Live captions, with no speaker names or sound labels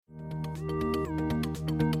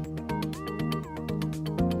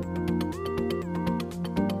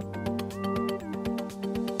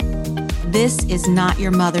This is not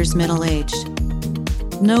your mother's middle age.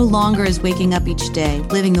 No longer is waking up each day,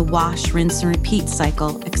 living the wash, rinse, and repeat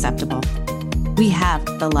cycle acceptable. We have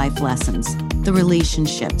the life lessons, the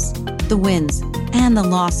relationships, the wins, and the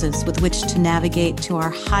losses with which to navigate to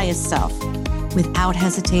our highest self, without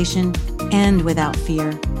hesitation and without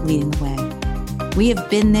fear leading the way. We have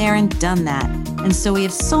been there and done that, and so we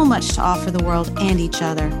have so much to offer the world and each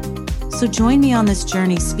other. So join me on this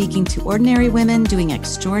journey speaking to ordinary women doing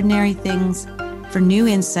extraordinary things for new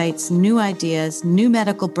insights, new ideas, new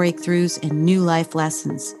medical breakthroughs, and new life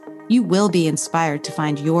lessons. You will be inspired to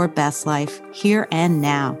find your best life here and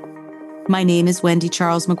now. My name is Wendy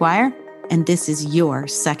Charles McGuire, and this is your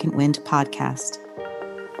Second Wind podcast.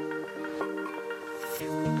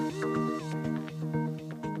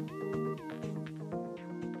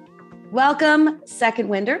 Welcome, Second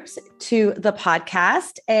Winders, to the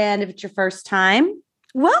podcast. And if it's your first time,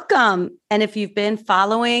 welcome. And if you've been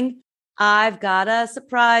following, I've got a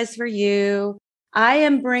surprise for you. I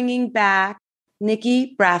am bringing back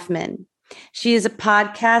Nikki Braffman. She is a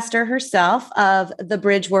podcaster herself of the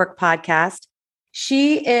Bridgework podcast.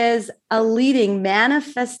 She is a leading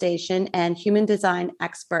manifestation and human design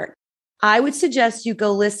expert. I would suggest you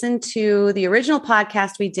go listen to the original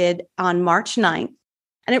podcast we did on March 9th.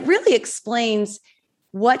 And it really explains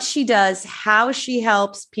what she does, how she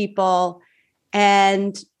helps people,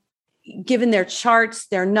 and given their charts,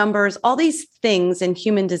 their numbers, all these things in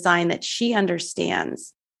human design that she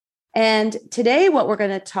understands. And today, what we're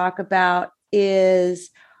going to talk about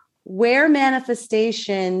is where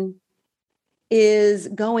manifestation is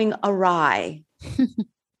going awry.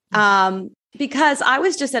 Because I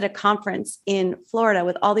was just at a conference in Florida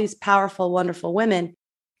with all these powerful, wonderful women,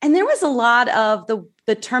 and there was a lot of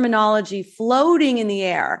the terminology floating in the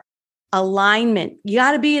air. Alignment. You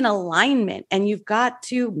got to be in alignment and you've got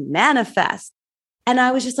to manifest. And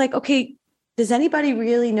I was just like, okay, does anybody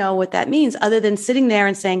really know what that means other than sitting there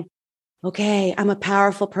and saying, okay, I'm a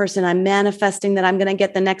powerful person. I'm manifesting that I'm going to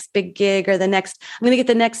get the next big gig or I'm going to get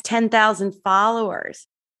the next 10,000 followers.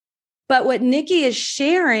 But what Nikki is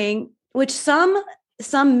sharing, which some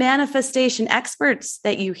manifestation experts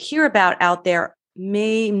that you hear about out there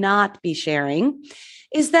may not be sharing,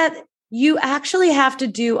 is that you actually have to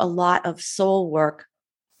do a lot of soul work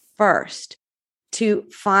first to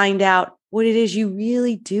find out what it is you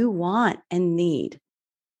really do want and need.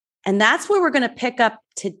 And that's where we're going to pick up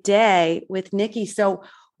today with Nikki. So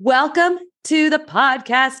welcome to the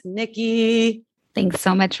podcast, Nikki. Thanks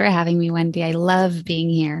so much for having me, Wendy. I love being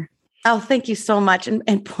here. Oh, thank you so much.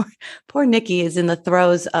 And poor Nikki is in the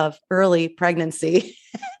throes of early pregnancy.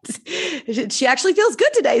 She actually feels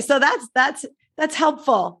good today. So that's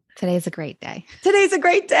helpful. Today's a great day. Today's a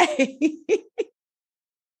great day.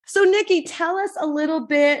 So Nikki, tell us a little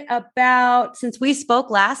bit about, since we spoke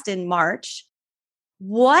last in March,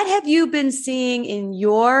 what have you been seeing in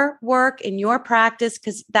your work, in your practice?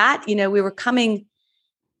 Because we were coming,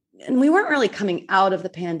 and we weren't really coming out of the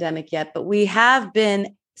pandemic yet, but we have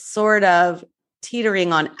been sort of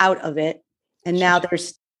teetering on out of it. And now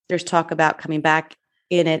there's talk about coming back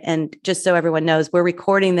in it. And just so everyone knows, we're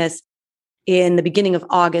recording this in the beginning of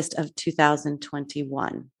August of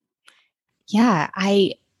 2021. Yeah.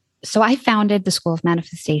 So I founded the School of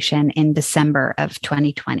Manifestation in December of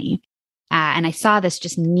 2020. And I saw this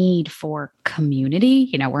just need for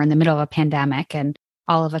community. We're in the middle of a pandemic and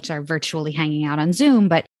all of us are virtually hanging out on Zoom,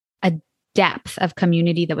 but a depth of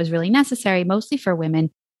community that was really necessary, mostly for women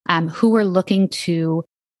who were looking to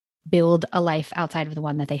build a life outside of the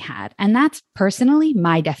one that they had. And that's personally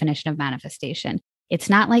my definition of manifestation. It's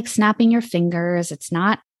not like snapping your fingers. It's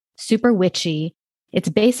not super witchy. It's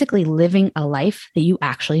basically living a life that you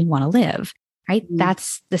actually want to live, right? Mm-hmm.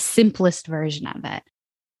 That's the simplest version of it.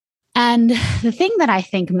 And the thing that I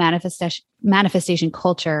think manifestation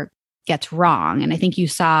culture gets wrong, and I think you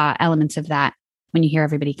saw elements of that when you hear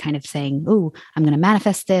everybody kind of saying, "Ooh, I'm going to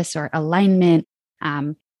manifest this," or alignment.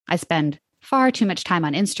 I spend far too much time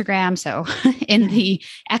on Instagram. So in the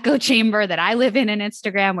echo chamber that I live in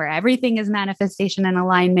Instagram, where everything is manifestation and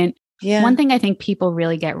alignment. Yeah. One thing I think people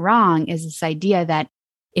really get wrong is this idea that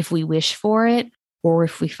if we wish for it, or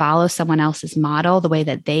if we follow someone else's model, the way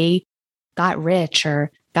that they got rich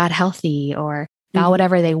or got healthy or got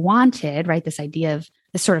whatever they wanted, right? This idea of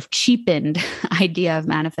this sort of cheapened idea of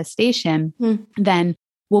manifestation, then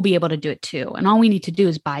we'll be able to do it too. And all we need to do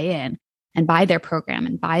is buy in and buy their program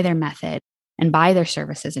and buy their method and buy their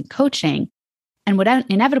services and coaching. And what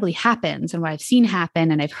inevitably happens, and what I've seen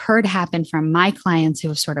happen, and I've heard happen from my clients who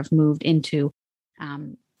have sort of moved into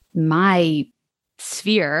my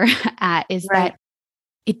sphere, is that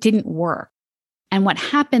it didn't work. And what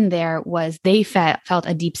happened there was they felt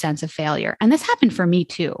a deep sense of failure. And this happened for me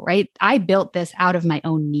too, right? I built this out of my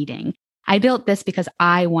own needing. I built this because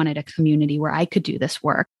I wanted a community where I could do this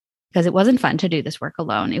work, because it wasn't fun to do this work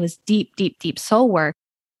alone. It was deep, deep, deep soul work.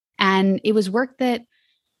 And it was work that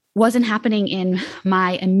wasn't happening in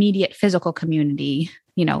my immediate physical community,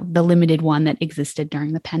 the limited one that existed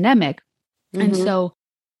during the pandemic. Mm-hmm. And so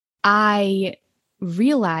I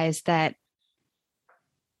realized that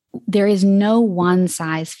there is no one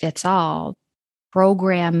size fits all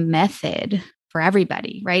program method for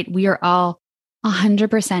everybody, right? We are all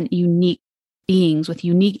 100% unique beings with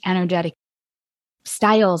unique energetic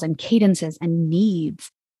styles and cadences and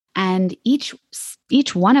needs. And each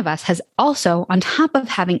one of us has also, on top of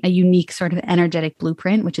having a unique sort of energetic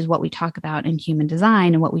blueprint, which is what we talk about in human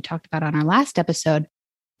design and what we talked about on our last episode,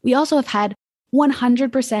 we also have had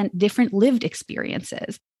 100% different lived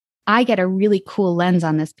experiences. I get a really cool lens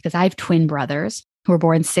on this because I have twin brothers who were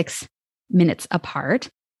born 6 minutes apart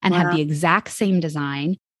and have the exact same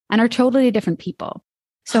design and are totally different people.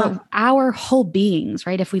 So our whole beings,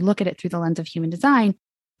 right, if we look at it through the lens of human design,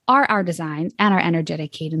 are our designs and our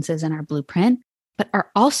energetic cadences and our blueprint, but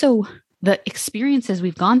are also the experiences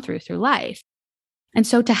we've gone through life. And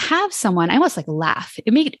so to have someone, I almost laugh.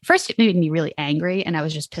 It made me really angry and I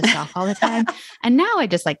was just pissed off all the time. And now I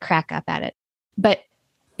just crack up at it. But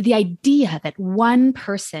the idea that one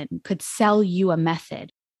person could sell you a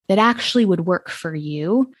method that actually would work for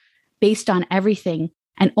you based on everything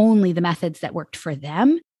and only the methods that worked for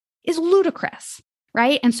them is ludicrous,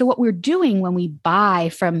 right? And so what we're doing when we buy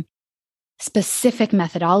from specific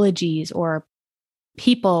methodologies or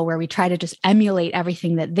people where we try to just emulate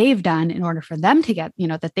everything that they've done in order for them to get,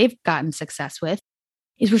 that they've gotten success with,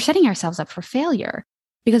 is we're setting ourselves up for failure,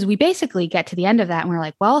 because we basically get to the end of that and we're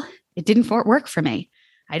like, well, it didn't work for me.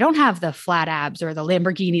 I don't have the flat abs or the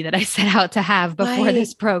Lamborghini that I set out to have before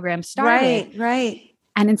this program started. Right.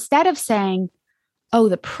 And instead of saying, oh,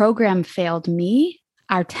 the program failed me,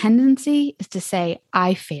 our tendency is to say,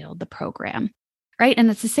 I failed the program. Right. And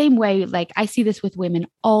it's the same way, I see this with women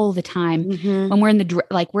all the time when we're in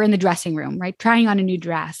the dressing room, right? Trying on a new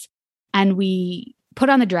dress, and we put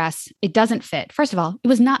on the dress. It doesn't fit. First of all, it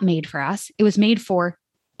was not made for us. It was made for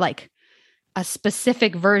a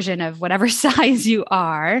specific version of whatever size you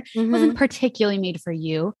are. It wasn't particularly made for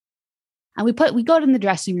you. And we go in the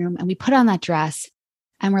dressing room and we put on that dress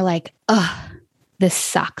and we're like, ugh, this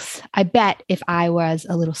sucks. I bet if I was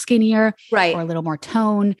a little skinnier or a little more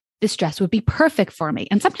toned, this dress would be perfect for me.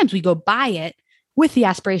 And sometimes we go buy it with the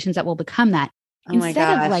aspirations that will become that.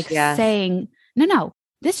 Instead of saying, no,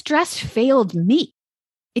 this dress failed me.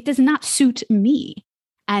 It does not suit me.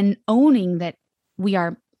 And owning that we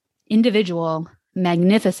are individual,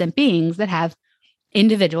 magnificent beings that have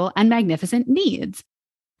individual and magnificent needs.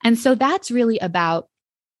 And so that's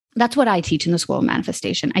what I teach in the School of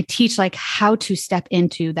Manifestation. I teach how to step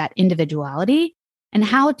into that individuality and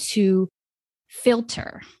how to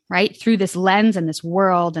filter, right, through this lens and this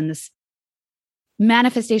world and this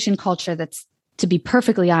manifestation culture that's, to be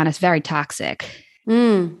perfectly honest, very toxic.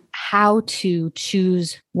 How to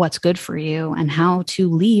choose what's good for you and how to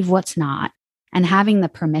leave what's not. And having the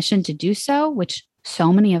permission to do so, which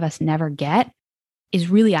so many of us never get, is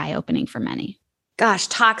really eye-opening for many. Gosh,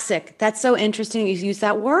 toxic. That's so interesting you use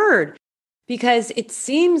that word, because it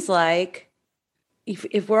seems like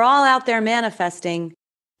if we're all out there manifesting,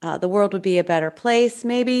 the world would be a better place,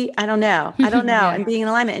 maybe. I don't know. Yeah. And being in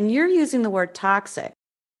alignment. And you're using the word toxic.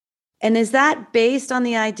 And is that based on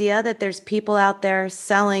the idea that there's people out there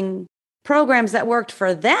selling programs that worked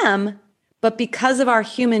for them, but because of our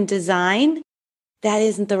human design, that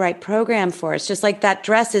isn't the right program for us? Just like that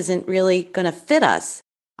dress isn't really going to fit us.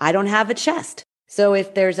 I don't have a chest. So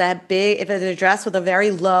if there's a dress with a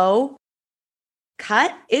very low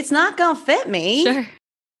cut, it's not going to fit me. Sure.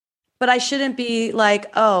 But I shouldn't be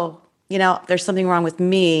like, oh, there's something wrong with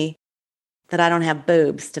me that I don't have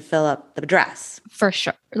boobs to fill up the dress. For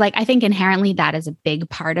sure. I think inherently that is a big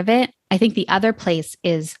part of it. I think the other place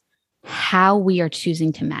is how we are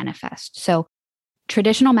choosing to manifest. So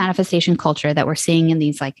traditional manifestation culture that we're seeing in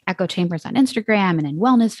these echo chambers on Instagram and in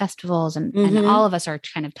wellness festivals and all of us are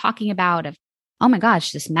kind of talking about oh my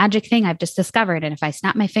gosh, this magic thing I've just discovered. And if I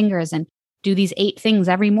snap my fingers and do these 8 things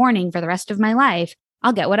every morning for the rest of my life,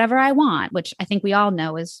 I'll get whatever I want, which I think we all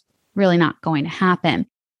know is really not going to happen.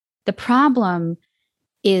 The problem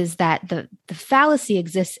is that the fallacy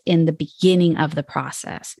exists in the beginning of the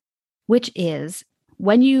process, which is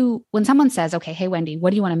when someone says, okay, hey, Wendy, what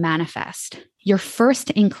do you want to manifest? Your first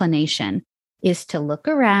inclination is to look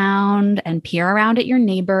around and peer around at your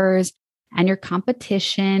neighbors and your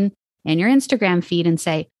competition and your Instagram feed and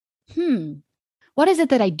say, what is it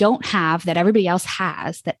that I don't have that everybody else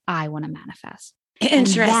has that I want to manifest?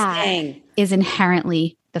 Interesting. And that is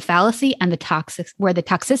inherently the fallacy and where the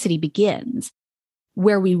toxicity begins.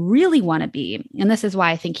 Where we really want to be, and this is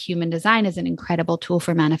why I think human design is an incredible tool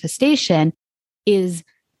for manifestation, is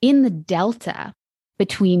in the delta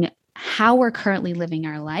between how we're currently living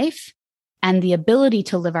our life and the ability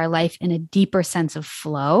to live our life in a deeper sense of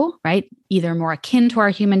flow, right? Either more akin to our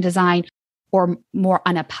human design or more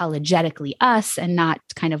unapologetically us, and not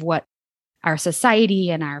kind of what our society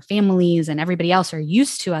and our families and everybody else are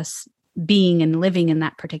used to us being and living in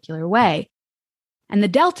that particular way. And the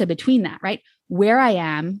delta between that, right? Where I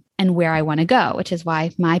am and where I want to go, which is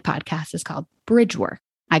why my podcast is called Bridge Work.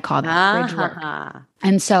 I call that bridge work.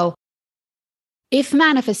 And so if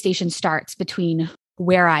manifestation starts between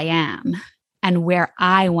where I am and where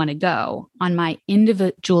I want to go on my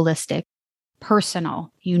individualistic,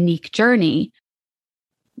 personal, unique journey,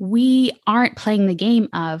 we aren't playing the game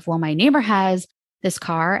of, well, my neighbor has this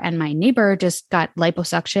car and my neighbor just got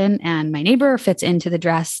liposuction and my neighbor fits into the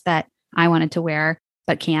dress that I wanted to wear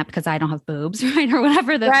but can't because I don't have boobs, right? Or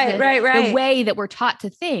whatever the way that we're taught to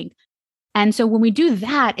think. And so when we do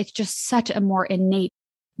that, it's just such a more innate,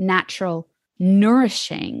 natural,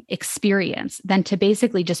 nourishing experience than to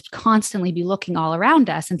basically just constantly be looking all around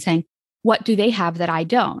us and saying, what do they have that I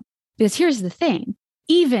don't? Because here's the thing,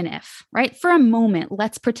 even if, right, for a moment,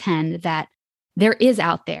 let's pretend that there is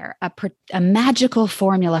out there a magical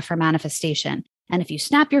formula for manifestation. And if you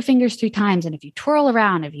snap your fingers 3 times and if you twirl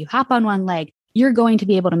around, if you hop on one leg, you're going to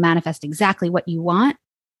be able to manifest exactly what you want.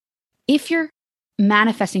 If you're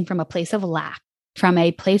manifesting from a place of lack, from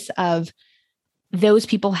a place of those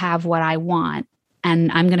people have what I want, and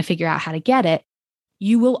I'm going to figure out how to get it,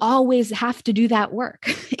 you will always have to do that work.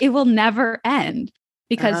 It will never end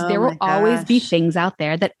because there will always be things out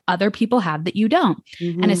there that other people have that you don't.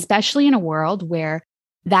 Mm-hmm. And especially in a world where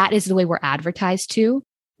that is the way we're advertised to,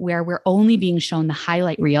 where we're only being shown the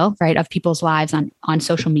highlight reel, right, of people's lives on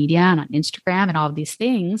social media and on Instagram and all of these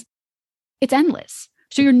things, it's endless.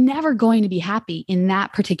 So you're never going to be happy in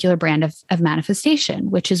that particular brand of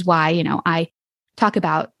manifestation, which is why, I talk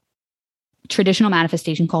about traditional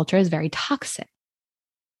manifestation culture is very toxic.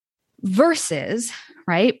 Versus,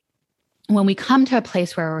 right, when we come to a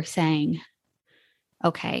place where we're saying,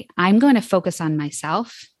 okay, I'm going to focus on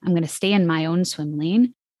myself. I'm going to stay in my own swim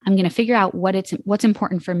lane. I'm going to figure out what's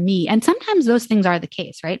important for me. And sometimes those things are the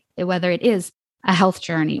case, right? Whether it is a health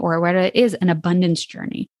journey or whether it is an abundance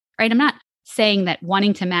journey, right? I'm not saying that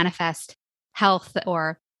wanting to manifest health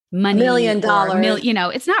or money, $1 million,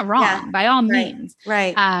 it's not wrong by all means.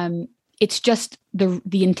 Right. It's just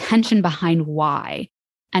the intention behind why,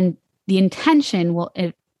 and the intention will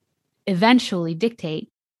eventually dictate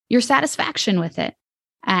your satisfaction with it.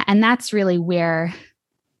 And that's really where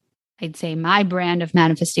I'd say my brand of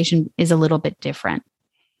manifestation is a little bit different.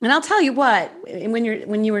 And I'll tell you what,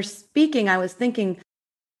 when you were speaking, I was thinking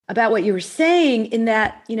about what you were saying in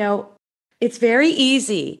that, it's very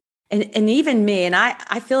easy. And even me, and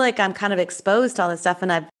I feel like I'm kind of exposed to all this stuff,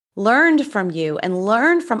 and I've learned from you and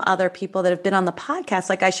learned from other people that have been on the podcast.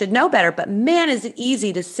 Like, I should know better, but man, is it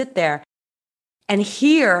easy to sit there and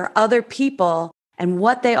hear other people and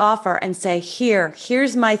what they offer and say,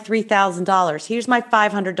 here's my $3,000. Here's my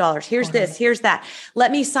 $500. Here's this, here's that.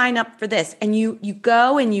 Let me sign up for this. And you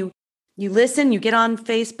go and you listen, you get on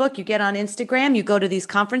Facebook, you get on Instagram, you go to these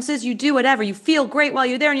conferences, you do whatever. You feel great while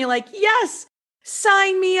you're there. And you're like, yes,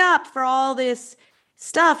 sign me up for all this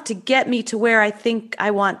stuff to get me to where I think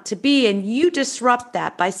I want to be. And you disrupt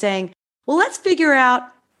that by saying, well, let's figure out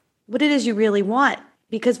what it is you really want.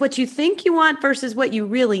 Because what you think you want versus what you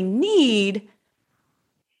really need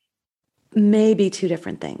may be 2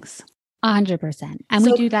 different things. 100%. And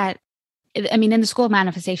we do that. I mean, in the School of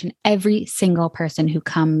Manifestation, every single person who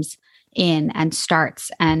comes in and starts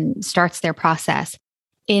their process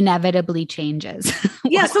inevitably changes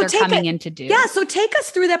what they're coming in to do. Yeah. So take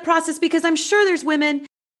us through that process, because I'm sure there's women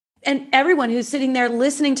and everyone who's sitting there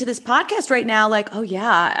listening to this podcast right now, like, oh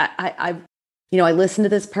yeah, I listened to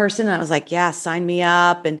this person and I was like, yeah, sign me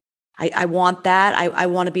up. And I want that. I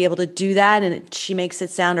want to be able to do that. And she makes it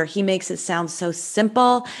sound, or he makes it sound so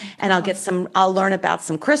simple. And I'll learn about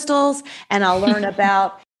some crystals, and I'll learn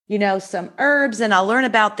about, some herbs, and I'll learn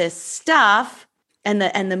about this stuff and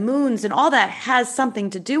the moons, and all that has something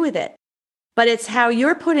to do with it. But it's how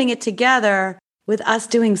you're putting it together with us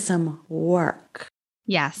doing some work.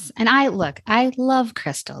 Yes. And I love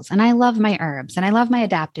crystals, and I love my herbs, and I love my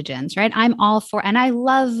adaptogens, right? I'm all for, and I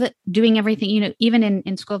love doing everything, even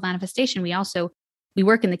in School of Manifestation, we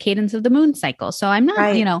work in the cadence of the moon cycle. So I'm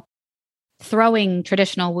not, throwing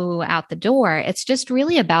traditional woo out the door. It's just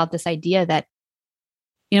really about this idea that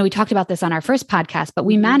we talked about this on our first podcast, but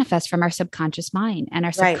we manifest from our subconscious mind, and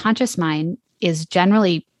our subconscious mind is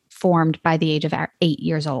generally formed by the age of 8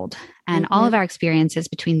 years old. And all of our experiences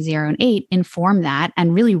between 0 and 8 inform that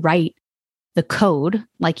and really write the code,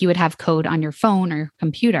 like you would have code on your phone or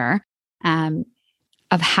computer,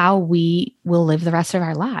 of how we will live the rest of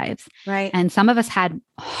our lives. Right. And some of us had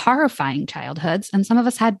horrifying childhoods and some of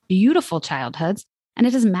us had beautiful childhoods. And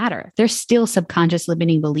it doesn't matter. There's still subconscious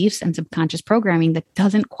limiting beliefs and subconscious programming that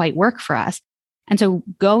doesn't quite work for us. And so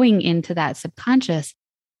going into that subconscious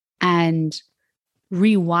and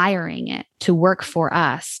rewiring it to work for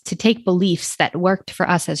us, to take beliefs that worked for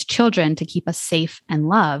us as children to keep us safe and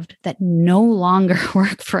loved that no longer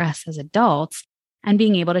work for us as adults, and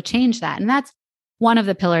being able to change that. And that's one of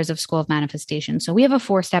the pillars of School of Manifestation. So we have a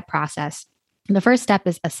 4-step process. The first step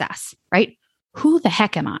is assess, right? Who the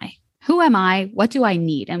heck am I? Who am I? What do I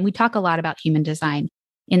need? And we talk a lot about human design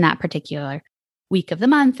in that particular week of the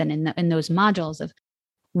month and in those modules of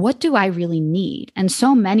what do I really need? And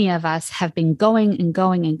so many of us have been going and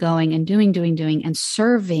going and going and doing and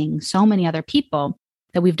serving so many other people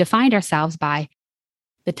that we've defined ourselves by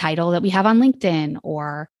the title that we have on LinkedIn,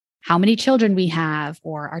 or how many children we have,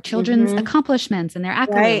 or our children's accomplishments and their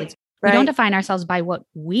accolades. Right. We don't define ourselves by what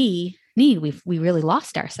we need. We really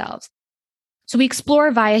lost ourselves. So we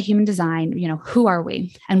explore via human design, who are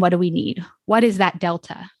we and what do we need? What is that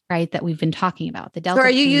delta, right, that we've been talking about? The delta. So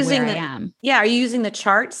are you using I am. Yeah. Are you using the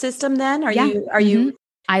chart system then? Are you?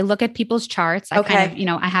 I look at people's charts. I kind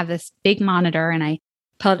of, I have this big monitor and I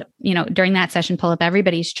pull, during that session, pull up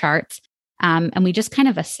everybody's charts. And we just kind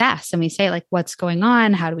of assess and we say, like, what's going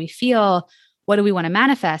on? How do we feel? What do we want to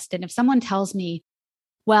manifest? And if someone tells me,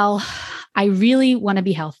 well, I really want to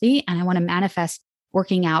be healthy and I want to manifest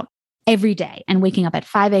working out every day and waking up at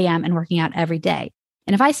 5 a.m. and working out every day.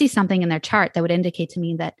 And if I see something in their chart that would indicate to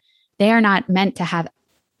me that they are not meant to have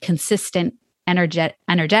consistent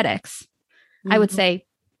energetics, I would say,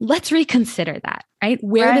 let's reconsider that, right?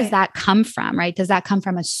 Where does that come from, right? Does that come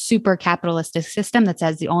from a super capitalistic system that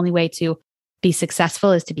says the only way to be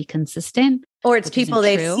successful is to be consistent? Or it's people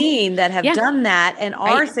they've seen that have done that and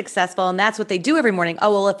are successful, and that's what they do every morning.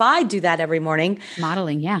 Oh, well, if I do that every morning.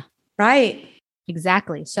 Modeling, yeah. Right.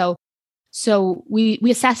 Exactly. So we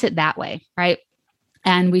assess it that way, right?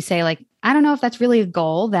 And we say, like, I don't know if that's really a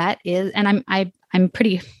goal that is, and I'm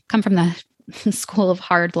pretty come from the school of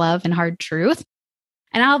hard love and hard truth.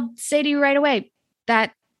 And I'll say to you right away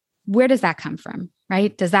that where does that come from,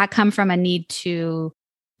 right? Does that come from a need to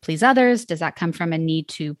please others? Does that come from a need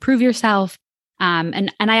to prove yourself?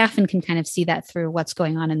 And I often can kind of see that through what's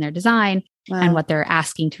going on in their design and what they're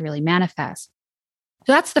asking to really manifest.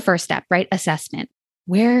 So that's the first step, right? Assessment.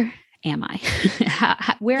 Where am I?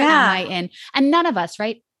 Where am I in? And none of us,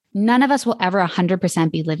 right? None of us will ever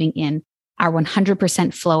 100% be living in our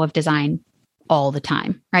 100% flow of design all the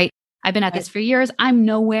time, right? I've been at this for years. I'm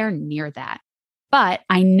nowhere near that. But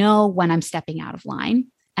I know when I'm stepping out of line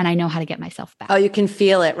and I know how to get myself back. Oh, you can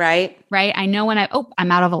feel it, right? Right. I know when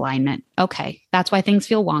I'm out of alignment. Okay. That's why things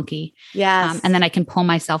feel wonky. Yes. And then I can pull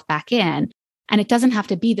myself back in. And it doesn't have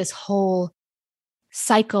to be this whole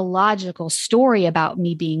psychological story about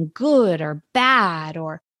me being good or bad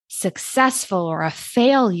or successful or a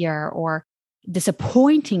failure or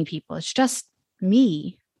disappointing people. It's just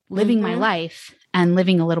me living my life and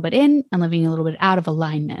living a little bit in and living a little bit out of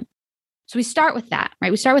alignment. So we start with that,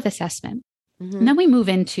 right? We start with assessment. And then we move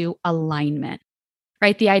into alignment,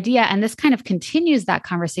 right? The idea, and this kind of continues that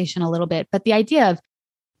conversation a little bit, but the idea of,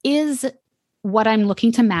 is what I'm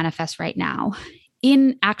looking to manifest right now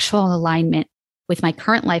in actual alignment with my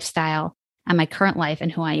current lifestyle and my current life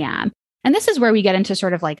and who I am? And this is where we get into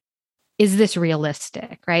sort of like, is this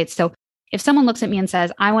realistic, right? So if someone looks at me and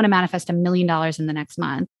says, I want to manifest $1 million in the next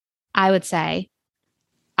month, I would say,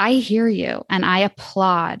 I hear you and I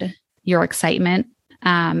applaud your excitement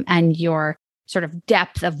and your sort of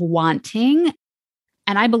depth of wanting.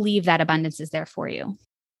 And I believe that abundance is there for you.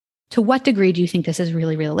 To what degree do you think this is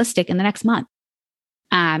really realistic in the next month?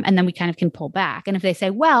 And then we kind of can pull back. And if they say,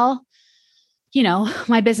 well,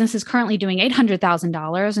 my business is currently doing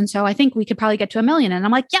 $800,000. And so I think we could probably get to $1 million. And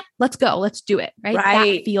I'm like, yep, let's go. Let's do it. Right.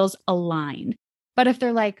 That feels aligned. But if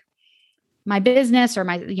they're like, my business or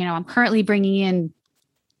I'm currently bringing in,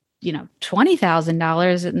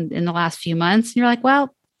 $20,000 in the last few months, and you're like,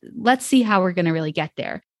 well, let's see how we're going to really get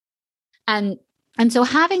there. And so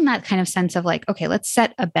having that kind of sense of like, okay, let's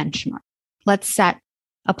set a benchmark. Let's set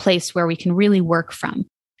a place where we can really work from.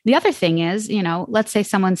 The other thing is, let's say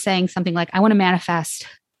someone's saying something like, I want to manifest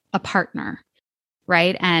a partner,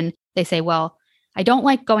 right? And they say, well, I don't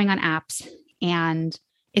like going on apps and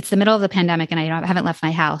it's the middle of the pandemic and I haven't left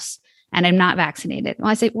my house. and I'm not vaccinated. Well,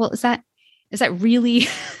 I say, well, is that really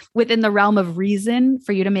within the realm of reason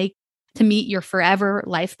for you to meet your forever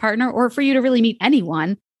life partner, or for you to really meet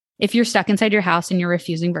anyone if you're stuck inside your house and you're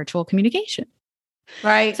refusing virtual communication?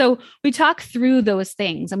 Right. So we talk through those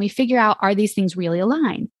things and we figure out, are these things really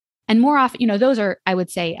aligned? And more often, those are, I would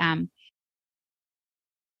say,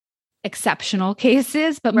 exceptional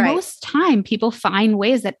cases, but most time people find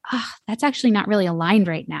ways that, that's actually not really aligned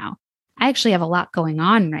right now. I actually have a lot going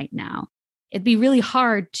on right now. It'd be really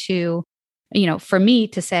hard to, for me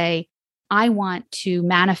to say, I want to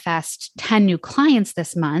manifest 10 new clients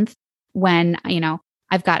this month when,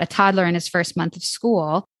 I've got a toddler in his first month of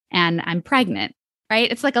school and I'm pregnant,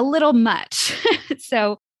 right? It's like a little much.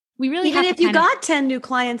 So we really even if you got 10 new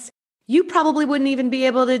clients, you probably wouldn't even be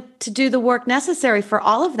able to do the work necessary for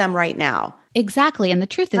all of them right now. Exactly. And the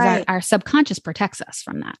truth is that our subconscious protects us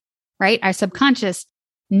from that, right? Our subconscious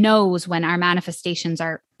knows when our manifestations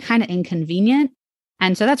are kind of inconvenient.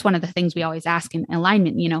 And so that's one of the things we always ask in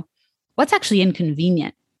alignment, what's actually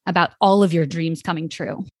inconvenient about all of your dreams coming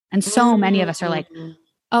true? And so many of us are like,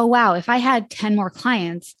 oh, wow, if I had 10 more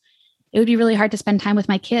clients, it would be really hard to spend time with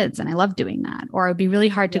my kids. And I love doing that. Or it would be really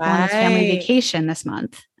hard to go on this family vacation this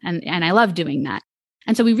month. And I love doing that.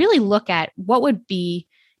 And so we really look at what would be,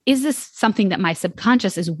 is this something that my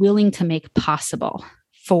subconscious is willing to make possible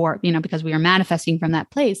for, because we are manifesting from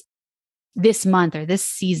that place this month or this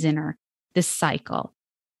season or this cycle.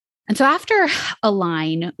 And so after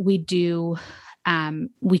align, we do,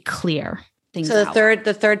 we clear things out. So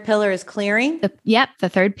the third pillar is clearing? The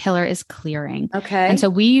third pillar is clearing. Okay. And so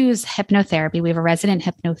we use hypnotherapy. We have a resident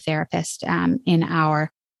hypnotherapist in our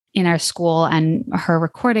school, and her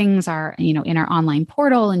recordings are, in our online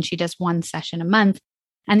portal, and she does one session a month.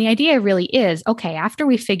 And the idea really is, okay, after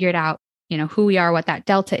we figured out, who we are, what that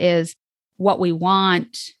delta is, what we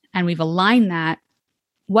want, and we've aligned that,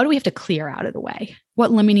 what do we have to clear out of the way?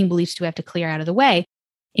 What limiting beliefs do we have to clear out of the way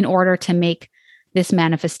in order to make this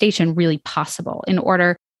manifestation really possible? In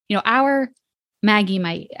order, our Maggie,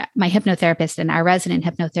 my hypnotherapist and our resident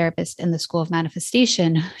hypnotherapist in the School of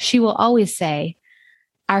Manifestation, she will always say,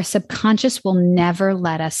 our subconscious will never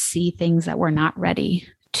let us see things that we're not ready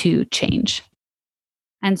to change.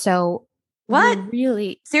 And so what?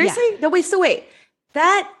 Really? Seriously? Yeah. No, wait.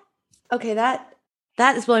 That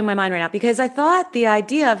is blowing my mind right now, because I thought the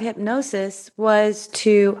idea of hypnosis was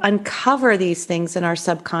to uncover these things in our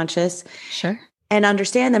subconscious. Sure. And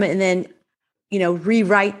understand them and then,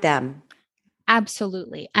 rewrite them.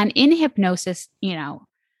 Absolutely. And in hypnosis,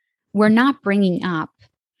 we're not bringing up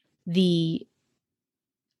the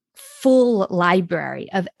full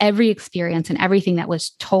library of every experience and everything that was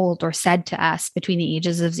told or said to us between the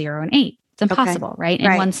ages of 0 and 8. It's impossible, right?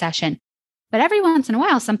 In one session. But every once in a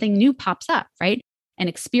while, something new pops up, right? An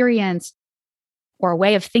experience or a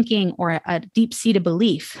way of thinking or a deep-seated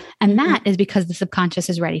belief. And that is because the subconscious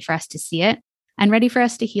is ready for us to see it and ready for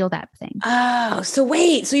us to heal that thing. Oh, so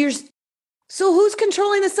wait, so who's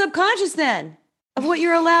controlling the subconscious then of what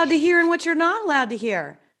you're allowed to hear and what you're not allowed to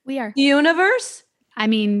hear? We are. The universe? I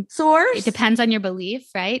mean, source? It depends on your belief,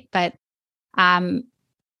 right? But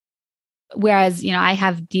whereas, I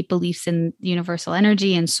have deep beliefs in universal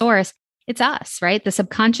energy and source, it's us, right? The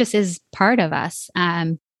subconscious is part of us.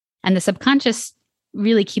 And the subconscious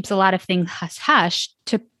really keeps a lot of things hush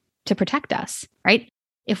to protect us, right?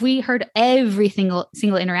 If we heard every single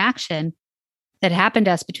interaction that happened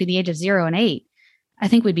to us between the age of 0 and 8, I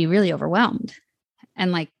think we'd be really overwhelmed.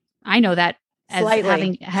 And I know that as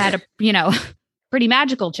having had a, pretty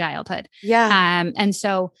magical childhood. Yeah. And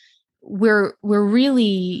so we're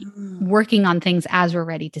really working on things as we're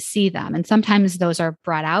ready to see them. And sometimes those are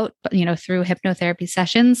brought out, through hypnotherapy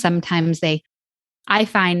sessions. Sometimes I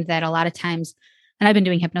find that a lot of times, and I've been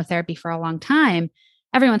doing hypnotherapy for a long time,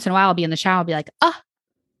 every once in a while I'll be in the shower, I'll be like, oh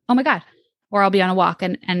my God. Or I'll be on a walk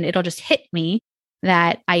and it'll just hit me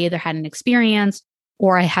that I either had an experience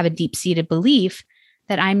or I have a deep-seated belief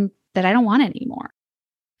that I don't want anymore.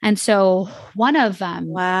 And so one of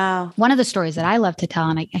the stories that I love to tell,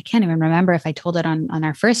 and I can't even remember if I told it on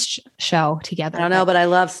our first show together. I don't know, but I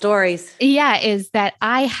love stories. Yeah, is that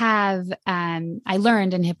I have I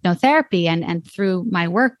learned in hypnotherapy and through my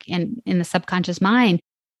work in the subconscious mind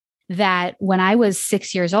that when I was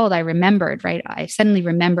 6 years old, I remembered, right? I suddenly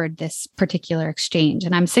remembered this particular exchange,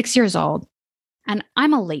 and I'm 6 years old, and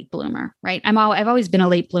I'm a late bloomer, right? I've always been a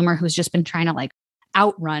late bloomer who's just been trying to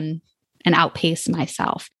outrun and outpace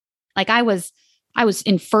myself. I was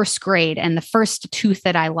in first grade, and the first tooth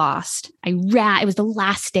that I lost, I ran. It was the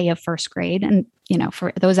last day of first grade. And,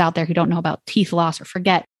 for those out there who don't know about teeth loss or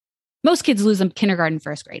forget, most kids lose them kindergarten,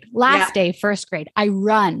 first grade. Last day, first grade, I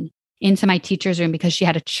run into my teacher's room because she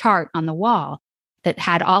had a chart on the wall that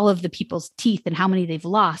had all of the people's teeth and how many they've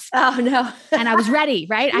lost. Oh no. And I was ready,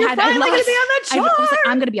 right? You're finally going to be on the chart. I was like,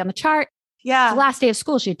 I'm going to be on the chart. Yeah. It's the last day of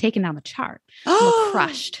school. She had taken down the chart.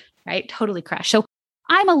 Crushed, right? Totally crushed. So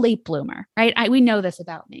I'm a late bloomer, right? We know this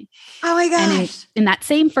about me. Oh my gosh. And in that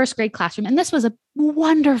same first grade classroom, and this was a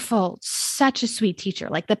wonderful, such a sweet teacher,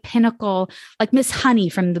 like the pinnacle, like Miss Honey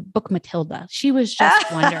from the book Matilda. She was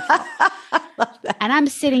just wonderful. And I'm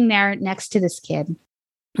sitting there next to this kid,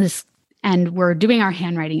 and we're doing our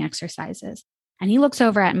handwriting exercises. And he looks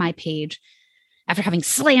over at my page after having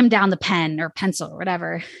slammed down the pen or pencil or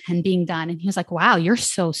whatever and being done. And he was like, wow, you're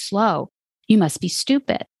so slow. You must be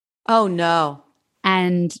stupid. Oh no.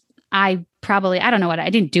 And I don't know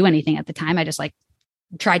I didn't do anything at the time. I just like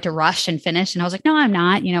tried to rush and finish. And I was like, no, I'm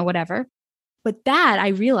not, whatever. But that I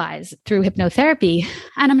realized through hypnotherapy,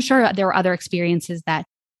 and I'm sure there were other experiences that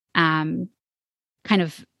kind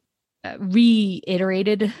of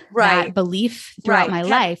reiterated that belief throughout my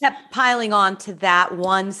life. Kept piling on to that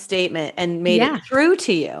one statement and made it true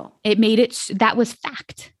to you. It made it, that was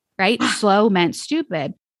fact, right? Slow meant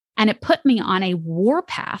stupid. And it put me on a war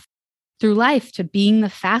path through life to being the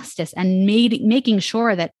fastest and making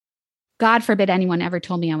sure that, God forbid, anyone ever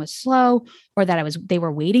told me I was slow or that they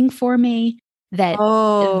were waiting for me, that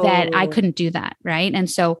I couldn't do that. Right. And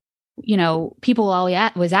so, people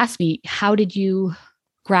always ask me, how did you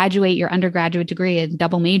graduate your undergraduate degree and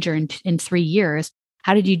double major in 3 years?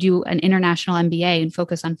 How did you do an international MBA and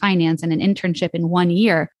focus on finance and an internship in 1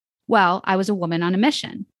 year? Well, I was a woman on a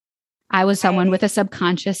mission. I was someone with a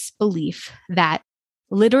subconscious belief that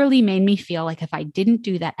literally made me feel like if I didn't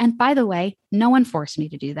do that, and by the way, no one forced me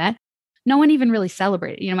to do that. No one even really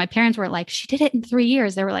celebrated. My parents weren't like, she did it in 3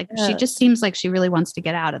 years. They were like, she just seems like she really wants to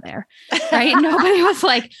get out of there. Right. Nobody was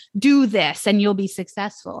like, do this and you'll be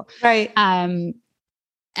successful. Right. And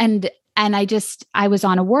I was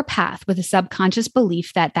on a warpath with a subconscious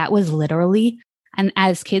belief that was literally, and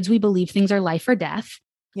as kids, we believe things are life or death.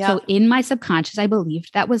 Yeah. So in my subconscious, I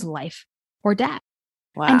believed that was life or death.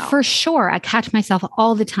 Wow. And for sure, I catch myself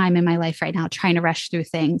all the time in my life right now, trying to rush through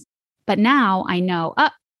things. But now I know,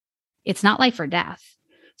 it's not life or death.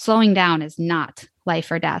 Slowing down is not life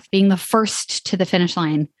or death. Being the first to the finish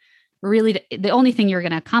line, really, the only thing you're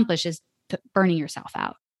going to accomplish is burning yourself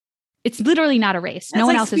out. It's literally not a race. No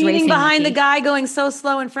one else is racing behind the guy going so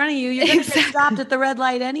slow in front of you. You're going to get stopped at the red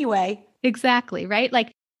light anyway. Exactly. Right.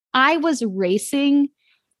 Like I was racing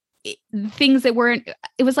things that weren't,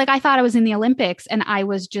 it was like, I thought I was in the Olympics and I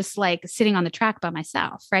was just like sitting on the track by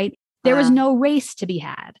myself. Right. There was no race to be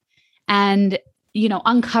had. And,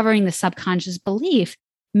 uncovering the subconscious belief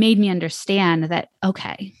made me understand that,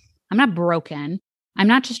 okay, I'm not broken. I'm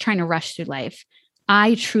not just trying to rush through life.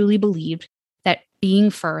 I truly believed that being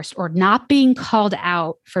first or not being called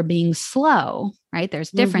out for being slow, right?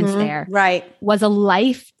 There's difference there. Right. Was a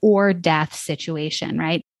life or death situation.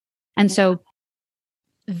 Right. And so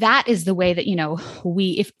that is the way that,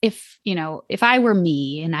 if I were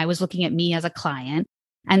me and I was looking at me as a client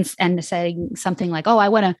and saying something like, oh, I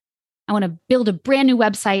want to build a brand new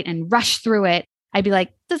website and rush through it. I'd be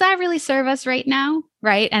like, does that really serve us right now?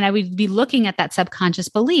 Right. And I would be looking at that subconscious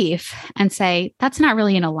belief and say, that's not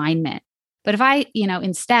really in alignment. But if I,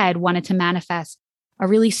 instead wanted to manifest a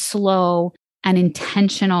really slow and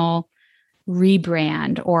intentional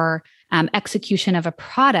rebrand or execution of a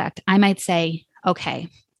product, I might say, okay,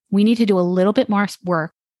 we need to do a little bit more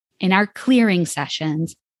work in our clearing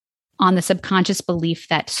sessions on the subconscious belief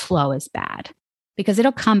that slow is bad. Because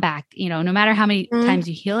it'll come back, no matter how many times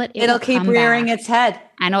you heal it, it'll keep rearing its head.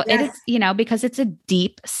 I know it is, because it's a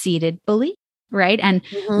deep seated belief, right? And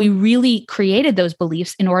we really created those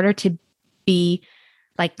beliefs in order to be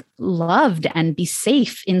like loved and be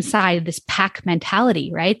safe inside this pack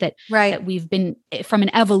mentality, right? That we've been, from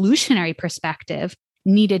an evolutionary perspective,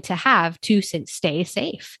 needed to have to stay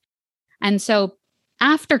safe. And so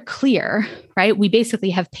after clear, right, we basically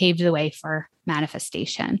have paved the way for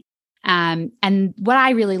manifestation. And what I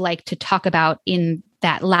really like to talk about in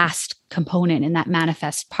that last component, in that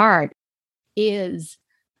manifest part, is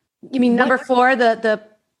you mean number 4, the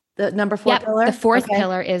number 4 pillar? The fourth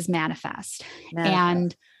pillar is manifest.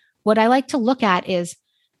 And what I like to look at is,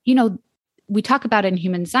 we talk about in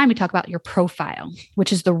human design, we talk about your profile,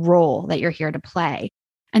 which is the role that you're here to play.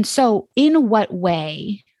 And so in what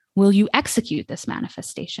way will you execute this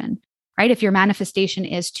manifestation, right? If your manifestation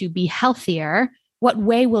is to be healthier, what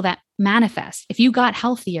way will that manifest? If you got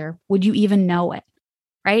healthier, would you even know it?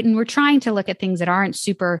 Right. And we're trying to look at things that aren't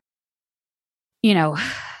super,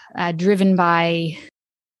 driven by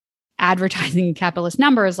advertising capitalist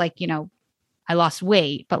numbers, like, I lost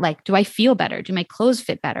weight, but like, do I feel better? Do my clothes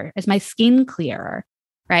fit better? Is my skin clearer?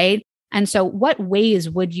 Right. And so what ways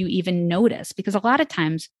would you even notice? Because a lot of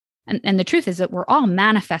times, and the truth is that we're all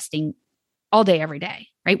manifesting all day, every day,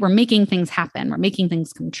 right? We're making things happen. We're making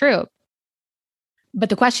things come true. But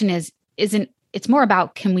the question it's more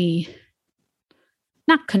about, can we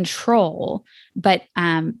not control, but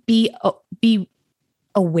be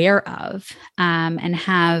aware of and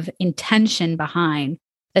have intention behind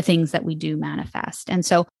the things that we do manifest. And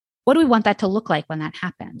so what do we want that to look like when that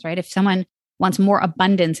happens, right? If someone wants more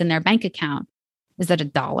abundance in their bank account, is that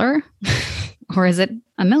 $1 or is it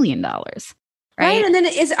 $1 million? Right. And then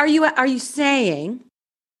are you saying,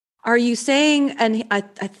 and I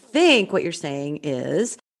think what you're saying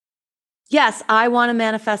is, yes, I want to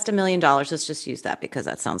manifest $1 million. Let's just use that because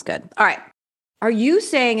that sounds good. All right. Are you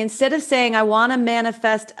saying, instead of saying, I want to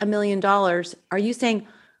manifest $1 million, are you saying,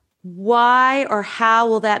 why or how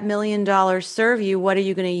will that $1 million serve you? What are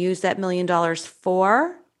you going to use that $1 million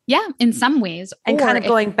for? Yeah, in some ways. And kind of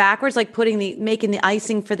going backwards, like making the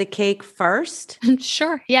icing for the cake first.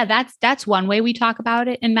 Sure. Yeah, that's one way we talk about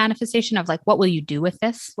it in manifestation, of like, what will you do with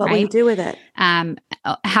this? What will you do with it?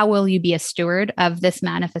 How will you be a steward of this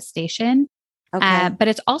manifestation? Okay. But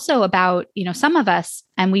it's also about, some of us,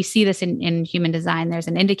 and we see this in human design, there's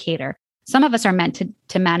an indicator. Some of us are meant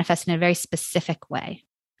to manifest in a very specific way,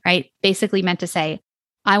 right? Basically meant to say,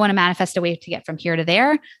 I want to manifest a way to get from here to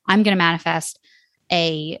there. I'm going to manifest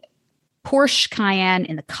a Porsche Cayenne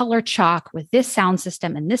in the color chalk with this sound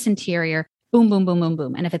system and this interior, boom, boom, boom, boom,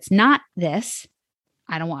 boom. And if it's not this,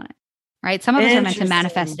 I don't want it, right? Some of us are meant to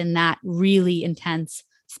manifest in that really intense,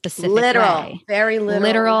 specific way. Very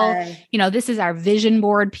literal. Way. This is our vision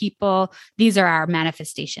board people. These are our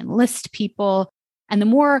manifestation list people. And the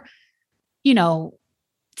more,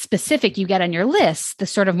 specific you get on your list, the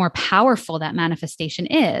sort of more powerful that manifestation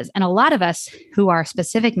is. And a lot of us who are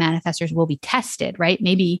specific manifestors will be tested, right?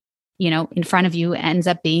 Maybe, in front of you ends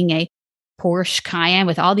up being a Porsche Cayenne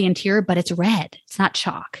with all the interior, but it's red. It's not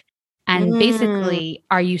chalk. And basically,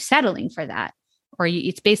 are you settling for that? Or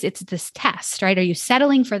it's this test, right? Are you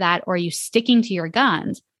settling for that, or are you sticking to your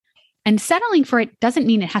guns? And settling for it doesn't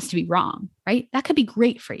mean it has to be wrong, right? That could be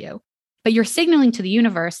great for you, but you're signaling to the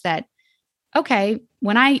universe that, okay,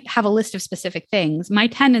 when I have a list of specific things, my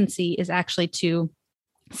tendency is actually to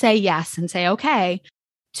say yes and say okay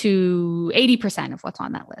to 80% of what's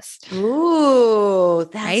on that list. Ooh,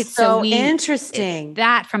 that's right? So interesting.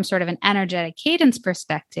 That, from sort of an energetic cadence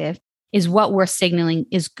perspective, is what we're signaling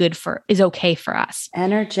is okay for us.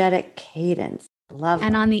 Energetic cadence. Love it.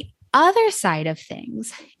 And on the other side of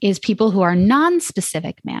things is people who are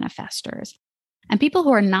non-specific manifestors. And people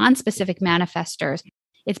who are non-specific manifestors,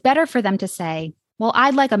 it's better for them to say, well,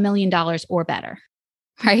 I'd like $1 million or better,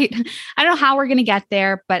 right? I don't know how we're going to get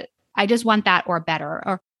there, but I just want that or better.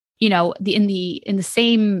 Or, in the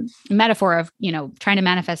same metaphor of, trying to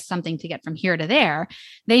manifest something to get from here to there,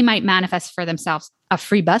 they might manifest for themselves a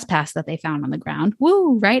free bus pass that they found on the ground.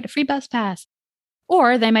 Woo, right? A free bus pass.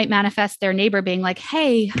 Or they might manifest their neighbor being like,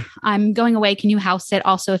 hey, I'm going away. Can you house sit?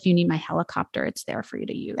 Also, if you need my helicopter, it's there for you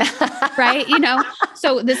to use. Right?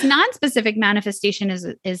 So this non-specific manifestation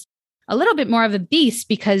is a little bit more of a beast,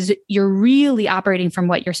 because you're really operating from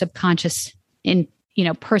what your subconscious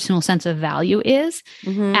personal sense of value is.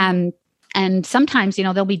 Mm-hmm. And sometimes,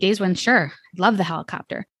 there'll be days when, sure, I'd love the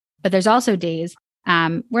helicopter, but there's also days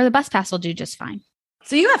where the bus pass will do just fine.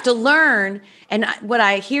 So you have to learn. And what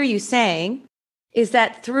I hear you saying is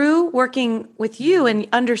that through working with you and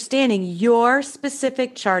understanding your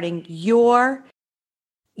specific charting, your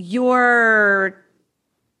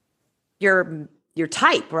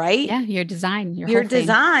type, right? Yeah, your design, your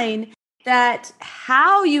design, that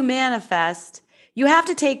how you manifest, you have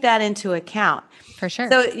to take that into account. For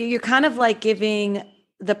sure. So you're kind of like giving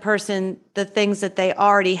the person the things that they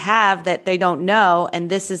already have that they don't know, and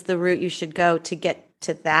this is the route you should go to get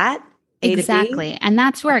to that. Exactly. And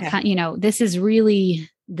that's where, this is really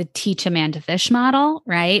the teach a man to fish model,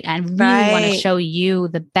 right? And really want to show you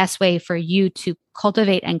the best way for you to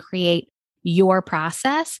cultivate and create your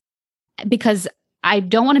process, because I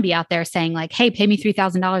don't want to be out there saying like, hey, pay me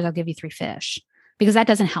 $3,000, I'll give you 3 fish, because that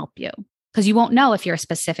doesn't help you, because you won't know if you're a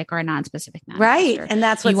specific or a non-specific manifestor. Right. And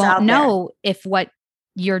that's what's you won't out know if what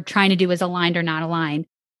you're trying to do is aligned or not aligned.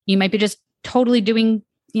 You might be just totally doing,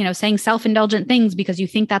 saying self-indulgent things because you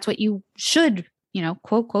think that's what you should,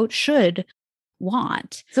 quote, quote, should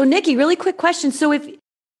want. So Nikki, really quick question. So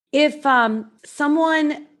if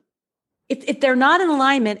someone, if they're not in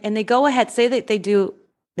alignment and they go ahead, say that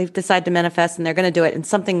they've decided to manifest and they're going to do it, and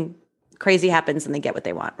something crazy happens and they get what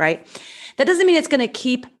they want, right? That doesn't mean it's going to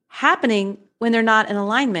keep happening when they're not in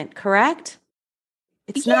alignment, correct?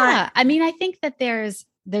 It's not. I mean, I think that there's,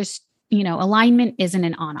 alignment isn't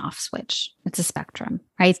an on-off switch. It's a spectrum,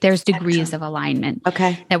 right? There's degrees of alignment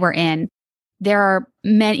that we're in. There are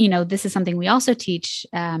many, this is something we also teach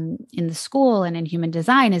in the school and in human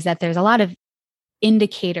design, is that there's a lot of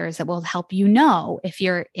indicators that will help you know if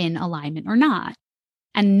you're in alignment or not.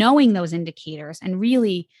 And knowing those indicators and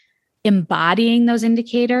really embodying those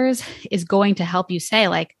indicators is going to help you say,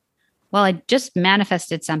 like, well, I just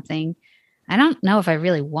manifested something. I don't know if I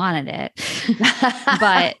really wanted it,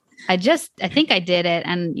 but I think I did it.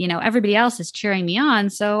 And, everybody else is cheering me on.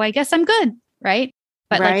 So I guess I'm good. Right.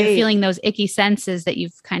 But like you're feeling those icky senses that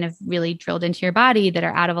you've kind of really drilled into your body that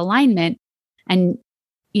are out of alignment. And,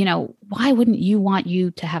 why wouldn't you want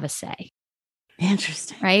you to have a say?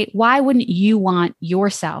 Interesting. Right. Why wouldn't you want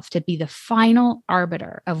yourself to be the final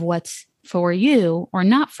arbiter of what's for you or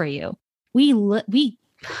not for you? We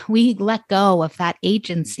let go of that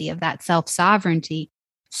agency, of that self-sovereignty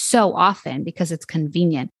so often because it's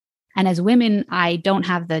convenient. And as women, I don't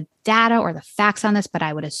have the data or the facts on this, but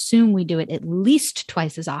I would assume we do it at least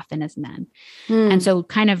twice as often as men. And so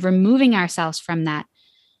kind of removing ourselves from that,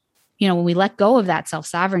 when we let go of that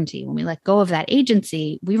self-sovereignty, when we let go of that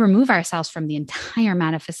agency, we remove ourselves from the entire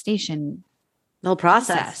manifestation whole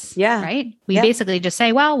process. Yeah. Right. We basically just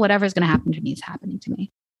say, well, whatever's going to happen to me is happening to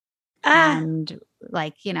me. And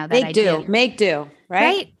like, that make do,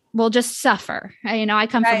 right? We'll just suffer. I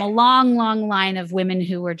come from a long, long line of women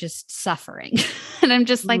who were just suffering. And I'm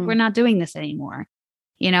just like, we're not doing this anymore.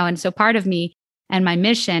 And so part of me and my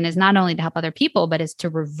mission is not only to help other people, but is to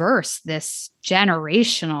reverse this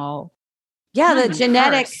generational. Yeah. The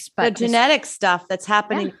genetic stuff that's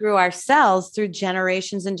happening through our cells through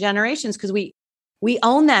generations and generations. Cause we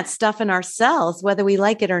own that stuff in ourselves, whether we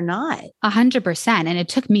like it or not. 100%. And it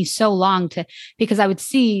took me so long because I would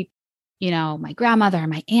see, my grandmother or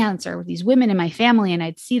my aunts or these women in my family, and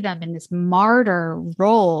I'd see them in this martyr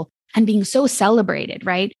role and being so celebrated,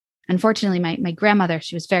 right? Unfortunately, my grandmother,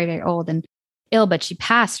 she was very, very old and ill, but she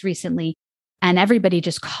passed recently. And everybody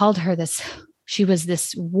just called her she was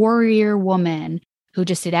this warrior woman who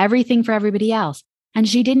just did everything for everybody else. And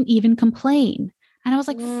she didn't even complain. And I was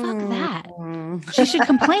like, fuck that. She should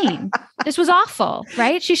complain. This was awful,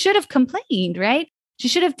 right? She should have complained, right? She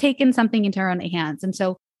should have taken something into her own hands. And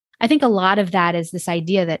so I think a lot of that is this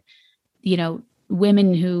idea that,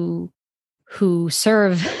 women who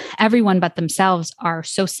serve everyone but themselves are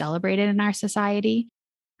so celebrated in our society.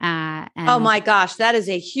 Oh my gosh, that is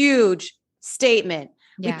a huge statement.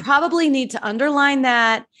 Yeah. We probably need to underline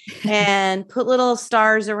that and put little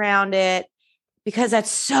stars around it because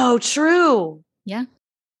that's so true. Yeah.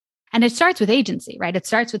 And it starts with agency, right? It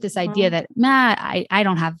starts with this idea that, I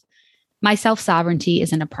don't have, my self-sovereignty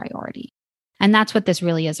isn't a priority. And that's what this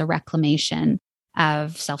really is, a reclamation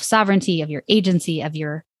of self-sovereignty, of your agency, of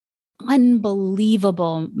your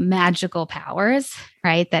unbelievable magical powers,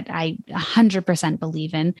 right? That I 100%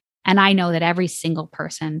 believe in. And I know that every single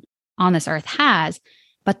person on this earth has,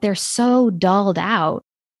 but they're so dulled out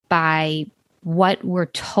by what we're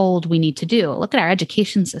told we need to do. Look at our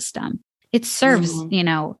education system. It serves,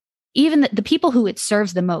 even the people who it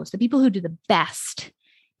serves the most, the people who do the best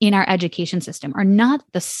in our education system are not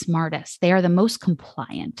the smartest. They are the most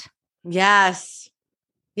compliant. Yes.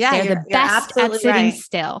 Yeah. They're the best at sitting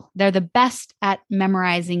still. They're the best at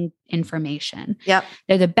memorizing information. Yep.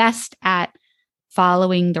 They're the best at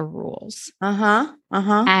following the rules.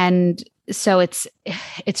 And so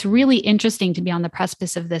it's really interesting to be on the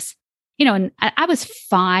precipice of this, and I was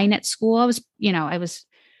fine at school. I was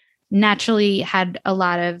naturally had a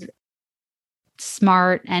lot of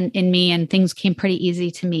smart and in me, and things came pretty easy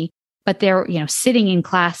to me, but there, sitting in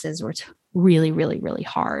classes was really, really, really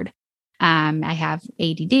hard. I have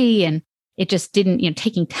ADD and it just didn't,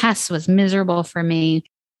 taking tests was miserable for me,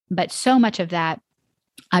 but so much of that,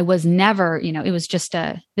 I was never, it was just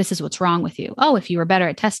this is what's wrong with you. Oh, if you were better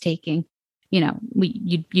at test taking,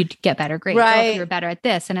 you'd get better grades. Right. Oh, if you were better at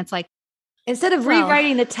this. And it's like, instead of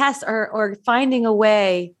rewriting the test or finding a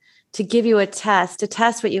way to give you a test, to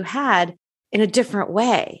test what you had in a different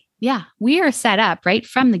way. Yeah. We are set up right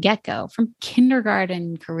from the get-go, from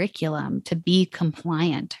kindergarten curriculum to be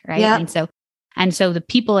compliant. Right. Yep. And so the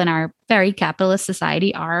people in our very capitalist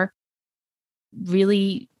society are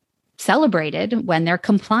really celebrated when they're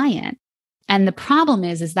compliant. And the problem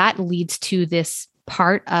is that leads to this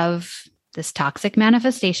part of this toxic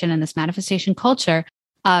manifestation and this manifestation culture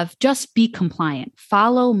of just be compliant,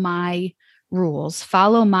 follow my rules,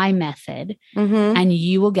 follow my method, and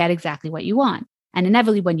you will get exactly what you want. And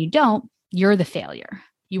inevitably, when you don't, you're the failure.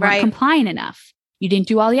 You weren't compliant enough. You didn't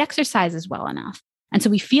do all the exercises well enough. And so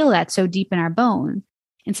we feel that so deep in our bone.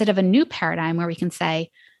 instead of a new paradigm where we can say,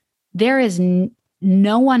 there is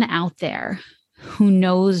no one out there who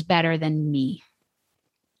knows better than me,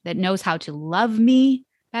 that knows how to love me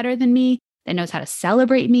better than me, that knows how to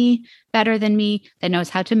celebrate me better than me, that knows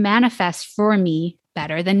how to manifest for me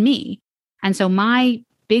better than me. And so my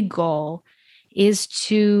big goal is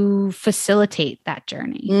to facilitate that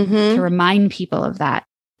journey, to remind people of that,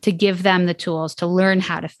 to give them the tools to learn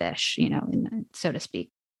how to fish, so to speak.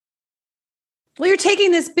 Well, you're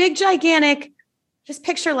taking this big, gigantic, just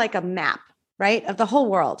picture like a map, right, of the whole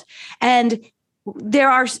world. And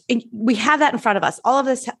we have that in front of us. All of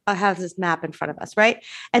this has this map in front of us, right?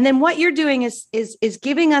 And then what you're doing is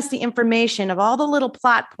giving us the information of all the little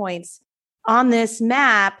plot points on this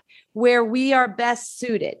map where we are best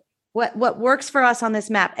suited, what works for us on this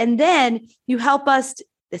map. And then you help us.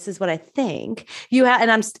 This is what I think you have. And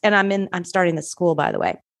I'm starting the school, by the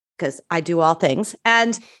way, because I do all things.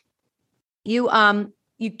 And you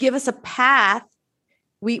give us a path.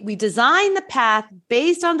 We design the path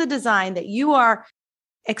based on the design that you are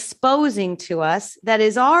exposing to us that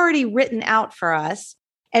is already written out for us.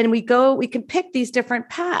 And we can pick these different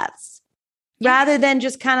paths rather than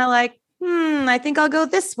just kind of like, I think I'll go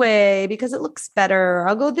this way because it looks better.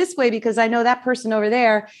 I'll go this way because I know that person over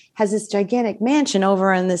there has this gigantic mansion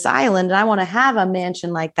over on this island and I want to have a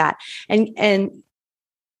mansion like that. And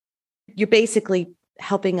you're basically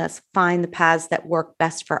helping us find the paths that work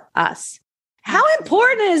best for us. How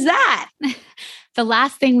important is that? The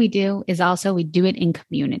last thing we do is also we do it in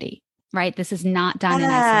community, right? This is not done in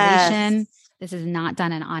isolation. This is not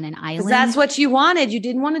done on an island. That's what you wanted. You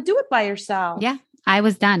didn't want to do it by yourself. Yeah, I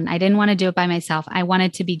was done. I didn't want to do it by myself. I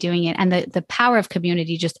wanted to be doing it. And the power of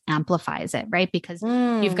community just amplifies it, right? Because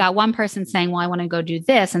you've got one person saying, well, I want to go do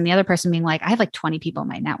this. And the other person being like, I have like 20 people in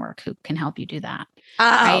my network who can help you do that.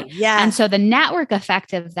 Right? Yeah. And so the network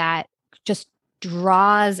effect of that just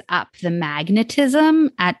draws up the magnetism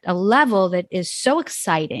at a level that is so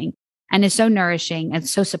exciting and is so nourishing and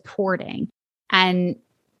so supporting. And,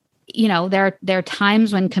 there are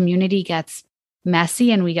times when community gets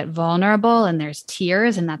messy and we get vulnerable and there's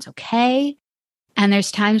tears and that's okay. And there's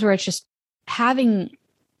times where it's just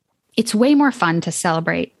it's way more fun to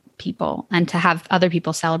celebrate people and to have other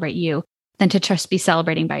people celebrate you than to just be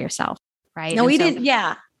celebrating by yourself. Right. No, we didn't.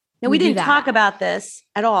 Yeah. No, we didn't talk about this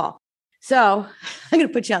at all. So I'm going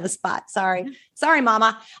to put you on the spot. Sorry,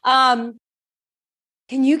 mama. Can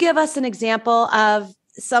you give us an example of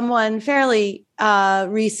someone fairly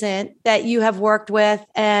recent that you have worked with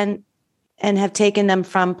and have taken them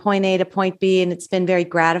from point A to point B, and it's been very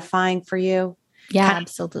gratifying for you? Yeah,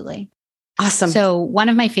 absolutely. Awesome. So one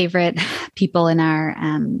of my favorite people in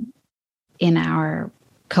our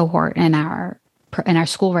cohort, in our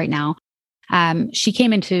school right now, she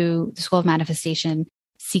came into the School of Manifestation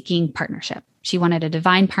seeking partnership. She wanted a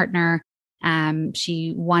divine partner.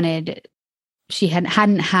 She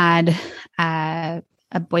hadn't had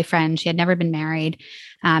a boyfriend. She had never been married.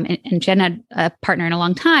 And she hadn't had a partner in a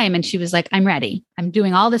long time. And she was like, I'm ready. I'm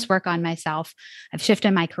doing all this work on myself. I've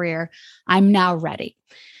shifted my career. I'm now ready.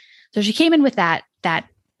 So she came in with that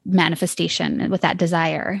manifestation and with that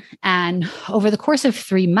desire. And over the course of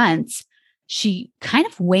 3 months, she kind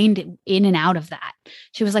of waned in and out of that.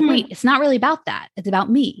 She was like, wait, it's not really about that. It's about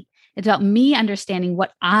me. It's about me understanding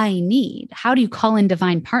what I need. How do you call in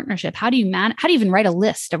divine partnership? How do you even write a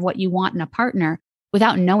list of what you want in a partner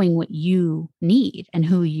without knowing what you need and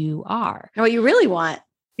who you are? And what you really want.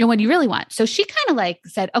 What you really want. So she kind of like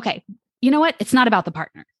said, okay, you know what? It's not about the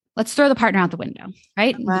partner. Let's throw the partner out the window,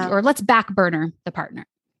 right? Wow. Or let's back burner the partner.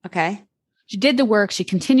 Okay. She did the work. She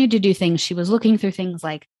continued to do things. She was looking through things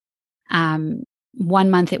like, 1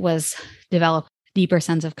 month it was develop deeper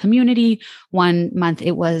sense of community. 1 month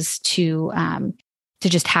it was to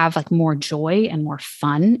just have like more joy and more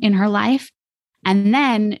fun in her life. And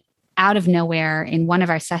then out of nowhere in one of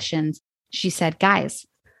our sessions, she said, guys,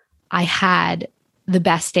 I had the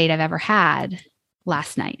best date I've ever had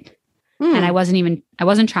last night. And I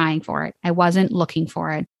wasn't trying for it. I wasn't looking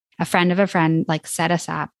for it. A friend of a friend like set us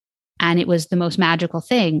up, and it was the most magical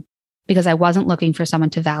thing. Because I wasn't looking for someone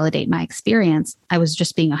to validate my experience. I was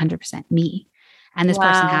just being 100% me. And this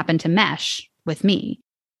person happened to mesh with me.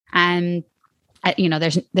 And,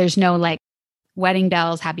 there's no like wedding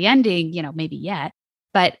bells, happy ending, maybe yet.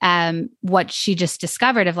 But what she just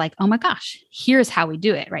discovered of like, oh my gosh, here's how we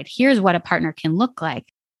do it, right? Here's what a partner can look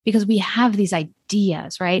like. Because we have these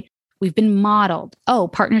ideas, right? We've been modeled. Oh,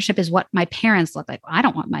 partnership is what my parents look like. Well, I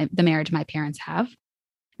don't want the marriage my parents have.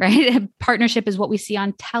 Right? Partnership is what we see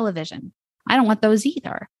on television. I don't want those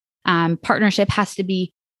either. Partnership has to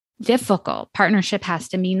be difficult. Partnership has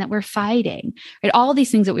to mean that we're fighting. Right? All these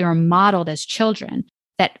things that we were modeled as children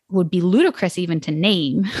that would be ludicrous even to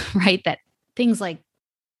name, right? That things like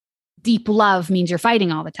deep love means you're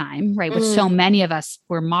fighting all the time, right? Which so many of us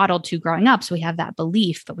were modeled to growing up. So we have that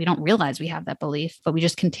belief, but we don't realize we have that belief, but we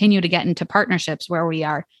just continue to get into partnerships where we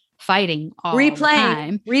are fighting all the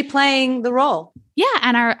time. Replaying the role. Yeah.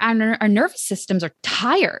 And our nervous systems are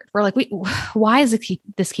tired. We're like, why does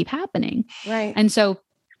this keep happening? Right. And so,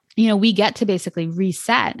 we get to basically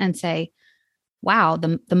reset and say, wow,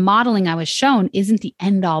 the modeling I was shown isn't the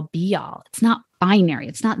end all be all. It's not binary.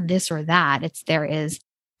 It's not this or that. There is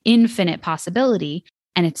infinite possibility.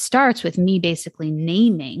 And it starts with me basically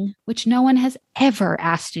naming, which no one has ever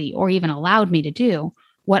asked me or even allowed me to do,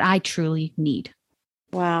 what I truly need.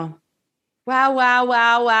 Wow. Wow, wow,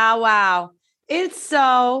 wow, wow, wow. It's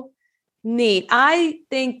so neat. I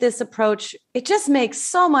think this approach, it just makes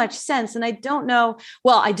so much sense. And I don't know,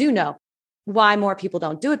 well, I do know why more people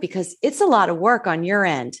don't do it, because it's a lot of work on your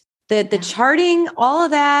end. The charting, all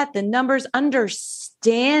of that, the numbers,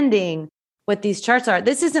 understanding what these charts are.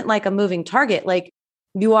 This isn't like a moving target. Like,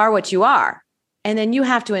 you are what you are. And then you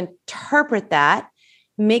have to interpret that,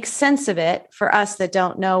 make sense of it for us that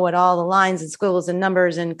don't know what all the lines and squiggles and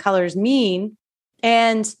numbers and colors mean.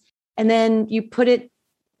 And then you put it,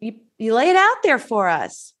 you lay it out there for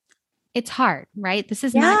us. It's hard, right? This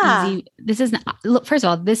is not easy. This is not, look, first of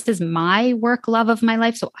all, this is my work love of my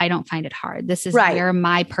life. So I don't find it hard. This is where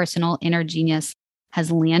my personal inner genius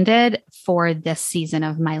has landed for this season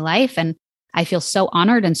of my life. And I feel so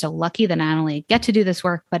honored and so lucky that I not only get to do this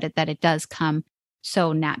work, but that it does come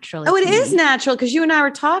so naturally. Oh, it is natural, because you and I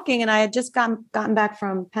were talking and I had just gotten back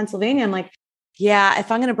from Pennsylvania. I'm like, yeah,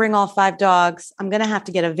 if I'm going to bring all 5 dogs, I'm going to have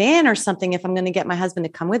to get a van or something if I'm going to get my husband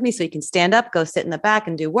to come with me so he can stand up, go sit in the back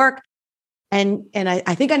and do work. And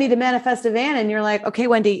I think I need to manifest a van. And you're like, okay,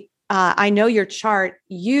 Wendy, I know your chart.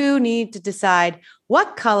 You need to decide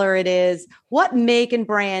what color it is, what make and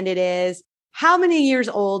brand it is, how many years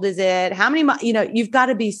old is it? How many, you've got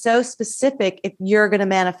to be so specific if you're going to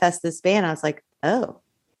manifest this van. I was like, oh,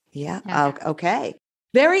 yeah. Okay.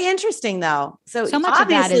 Very interesting though. So much of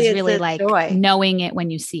that is really like joy. Knowing it when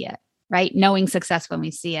you see it, right? Knowing success when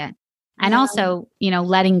we see it. And also,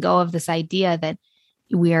 letting go of this idea that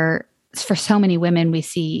for so many women, we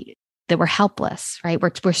see that we're helpless, right?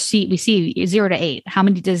 We see 0 to 8. How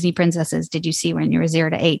many Disney princesses did you see when you were 0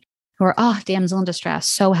 to 8? Who are, damsel in distress,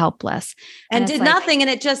 so helpless. And did nothing, and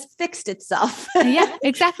it just fixed itself. Yeah,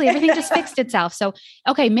 exactly. Everything just fixed itself. So,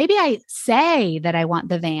 okay, maybe I say that I want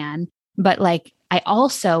the van, but like, I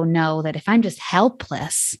also know that if I'm just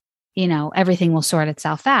helpless, everything will sort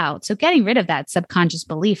itself out. So getting rid of that subconscious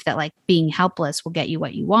belief that like being helpless will get you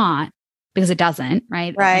what you want, because it doesn't,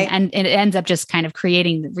 right? Right. And it ends up just kind of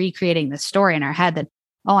recreating the story in our head that,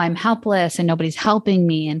 oh, I'm helpless and nobody's helping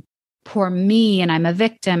me and poor me and I'm a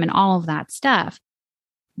victim and all of that stuff.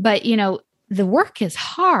 But, the work is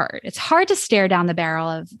hard. It's hard to stare down the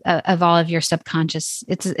barrel of all of your subconscious.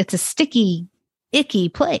 It's a sticky, icky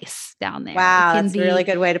place down there. Wow. That's a really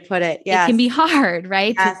good way to put it. Yeah. It can be hard,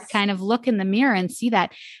 right? Yes. To kind of look in the mirror and see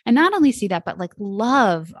that. And not only see that, but like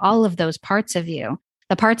love all of those parts of you,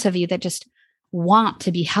 the parts of you that just want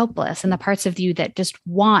to be helpless and the parts of you that just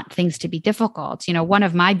want things to be difficult. One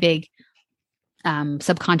of my big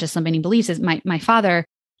subconscious limiting beliefs is my father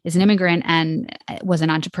is an immigrant and was an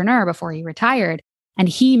entrepreneur before he retired. And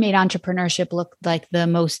he made entrepreneurship look like the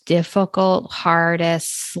most difficult,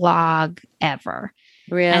 hardest slog ever.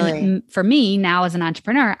 Really? And for me now as an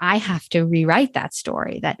entrepreneur, I have to rewrite that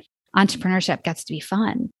story that entrepreneurship gets to be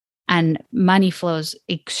fun and money flows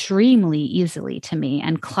extremely easily to me.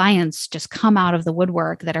 And clients just come out of the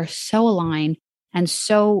woodwork that are so aligned and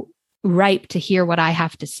so ripe to hear what I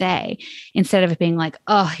have to say, instead of it being like,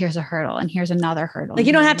 oh, here's a hurdle and here's another hurdle. Like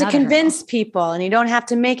you don't have to convince people and you don't have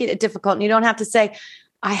to make it difficult. And you don't have to say,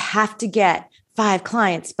 I have to get 5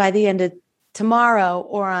 clients by the end of tomorrow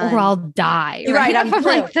or I'll die. Right. I'm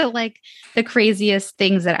like the craziest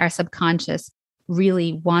things that our subconscious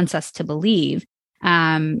really wants us to believe.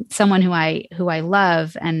 Someone who I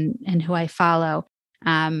love and who I follow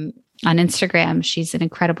on Instagram, she's an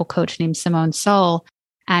incredible coach named Simone Soul.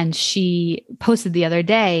 And she posted the other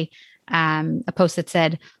day a post that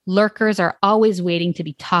said, lurkers are always waiting to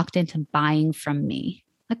be talked into buying from me.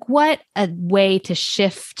 Like, what a way to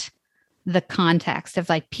shift the context of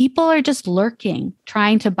like, people are just lurking,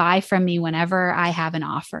 trying to buy from me whenever I have an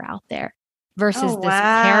offer out there versus this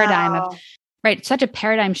paradigm of, right, such a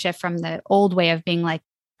paradigm shift from the old way of being like,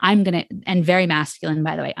 and very masculine,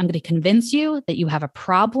 by the way, I'm going to convince you that you have a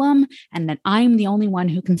problem and that I'm the only one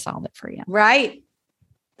who can solve it for you. Right.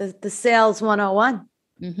 The sales 101,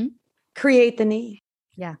 create the need.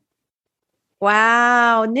 Yeah.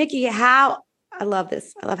 Wow. Nikki, I love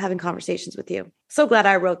this. I love having conversations with you. So glad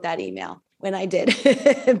I wrote that email when I did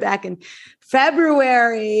back in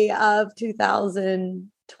February of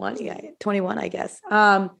 21, I guess.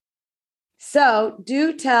 So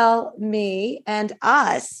do tell me and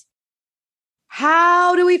us,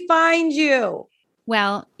 how do we find you?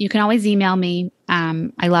 Well, you can always email me.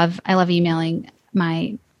 I love emailing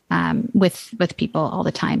my with people all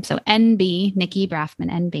the time. So NB, Nikki Braffman,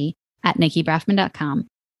 NB at nikkibraffman.com.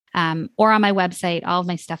 Or on my website, all of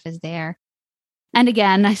my stuff is there. And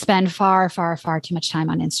again, I spend far too much time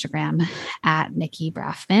on Instagram at Nikki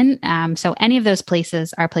Braffman. So any of those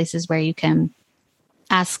places are places where you can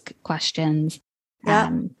ask questions,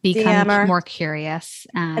 become DMer. More curious.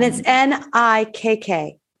 And it's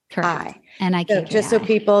NIKKI. Correct. NIKKI. So just so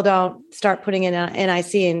people don't start putting in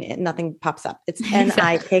NIC and nothing pops up. It's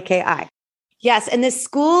NIKKI. Yes. And this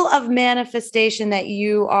School of Manifestation that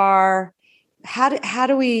you are, how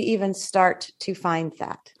do we even start to find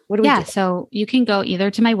that? What do we do? So you can go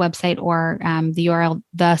either to my website or the URL,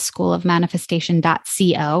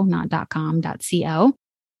 theschoolofmanifestation.co, not .com, .co,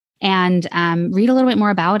 and read a little bit more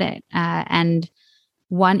about it. And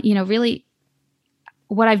one, really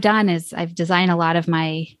what I've done is I've designed a lot of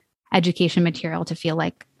my education material to feel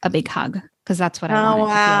like a big hug, because that's what I want it to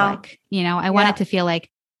feel like. I want it to feel like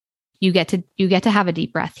you get to have a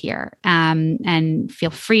deep breath here, and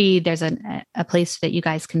feel free. There's a place that you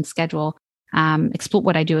guys can schedule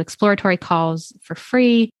exploratory calls for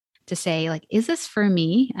free to say, like, is this for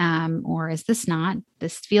me? Or is this not?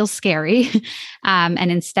 This feels scary.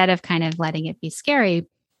 And instead of kind of letting it be scary,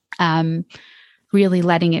 really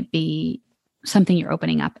letting it be something you're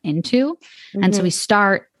opening up into. Mm-hmm. And so we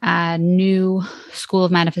start a new School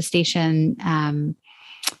of Manifestation,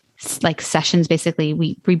 like sessions. Basically,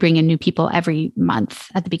 we bring in new people every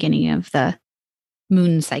month at the beginning of the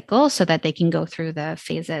moon cycle so that they can go through the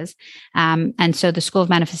phases. And so the School of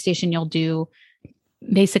Manifestation, you'll do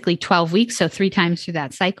basically 12 weeks. So 3 times through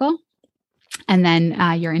that cycle. And then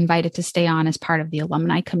you're invited to stay on as part of the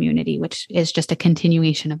alumni community, which is just a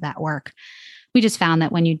continuation of that work. We just found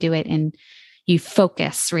that when you do it and you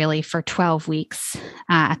focus really for 12 weeks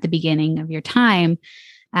at the beginning of your time,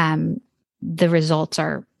 the results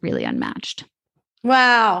are really unmatched.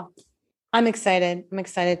 Wow. I'm excited. I'm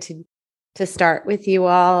excited to start with you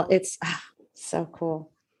all. It's so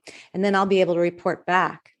cool. And then I'll be able to report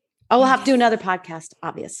back. Oh, we'll have to do another podcast,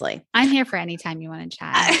 obviously. I'm here for any time you want to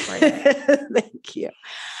chat. Thank you.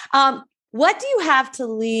 What do you have to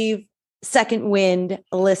leave Second Wind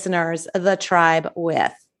listeners, the tribe,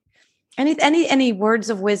 with? Any words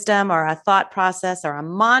of wisdom or a thought process or a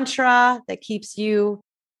mantra that keeps you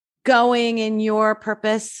going in your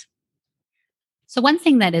purpose? So one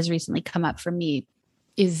thing that has recently come up for me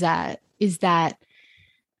is that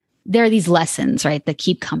there are these lessons, right, that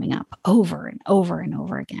keep coming up over and over and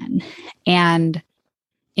over again. And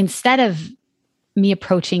instead of me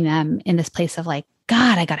approaching them in this place of like,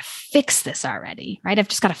 God, I got to fix this already, right? I've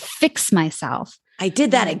just got to fix myself. I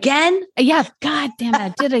did that again. Yeah. God damn it.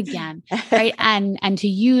 I did it again. Right. And to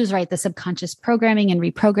use, right, the subconscious programming and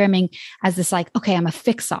reprogramming as this, like, okay, I'm a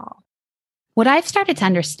fix all. What I've started to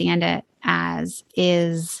understand it as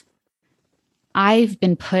is I've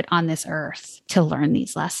been put on this earth to learn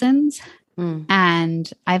these lessons. And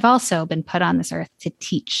I've also been put on this earth to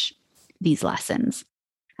teach these lessons.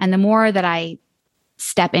 And the more that I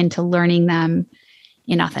step into learning them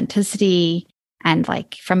in authenticity and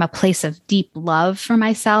like from a place of deep love for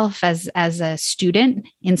myself as a student,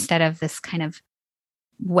 instead of this kind of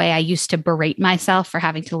way I used to berate myself for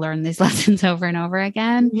having to learn these lessons over and over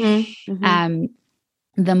again,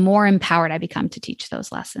 the more empowered I become to teach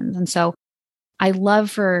those lessons. And so I love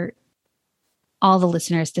for all the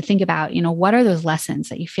listeners to think about, what are those lessons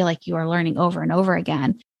that you feel like you are learning over and over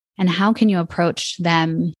again? And how can you approach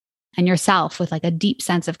them and yourself with like a deep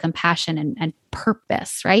sense of compassion and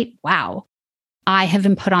purpose, right? Wow. I have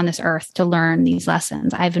been put on this earth to learn these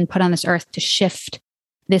lessons. I've been put on this earth to shift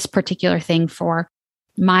this particular thing for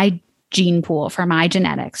my gene pool, for my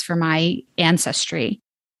genetics, for my ancestry.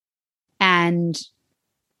 And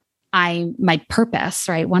my purpose,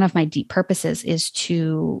 right? One of my deep purposes is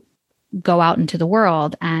to go out into the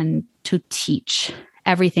world and to teach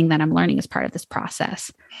everything that I'm learning as part of this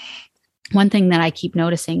process. One thing that I keep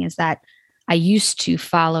noticing is that I used to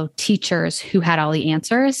follow teachers who had all the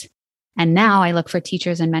answers. And now I look for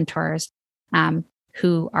teachers and mentors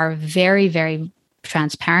who are very, very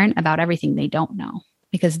transparent about everything they don't know,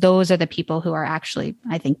 because those are the people who are actually,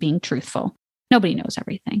 I think, being truthful. Nobody knows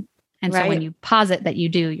everything. And so when you posit that you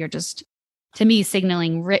do, you're just, to me,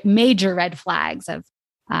 signaling major red flags of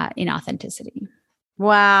inauthenticity.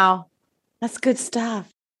 Wow. That's good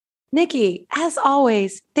stuff. Nikki, as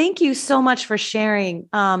always, thank you so much for sharing.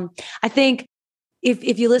 I think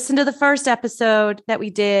if you listen to the first episode that we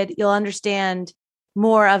did, you'll understand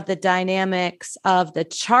more of the dynamics of the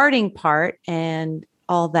charting part and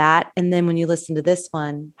all that. And then when you listen to this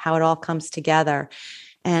one, how it all comes together.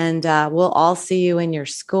 And we'll all see you in your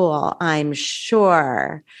school, I'm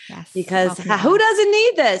sure. Yes. Because who doesn't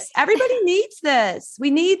need this? Everybody needs this.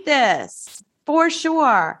 We need this for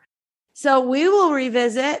sure. So we will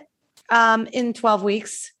revisit in 12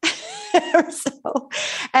 weeks or so.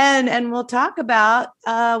 And we'll talk about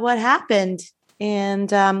what happened.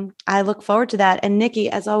 And I look forward to that. And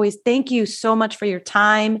Nikki, as always, thank you so much for your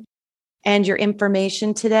time and your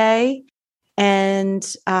information today. And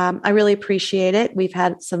I really appreciate it.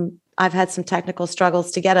 I've had some technical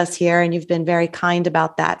struggles to get us here, and you've been very kind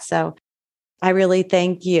about that. So I really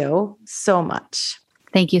thank you so much.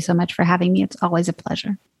 Thank you so much for having me. It's always a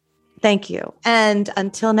pleasure. Thank you. And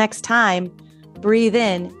until next time, breathe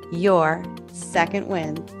in your second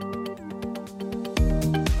wind.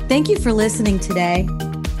 Thank you for listening today.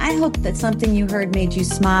 I hope that something you heard made you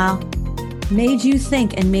smile, made you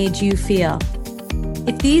think, and made you feel.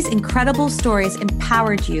 If these incredible stories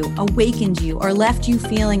empowered you, awakened you, or left you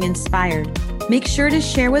feeling inspired, make sure to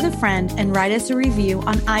share with a friend and write us a review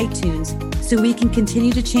on iTunes so we can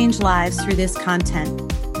continue to change lives through this content.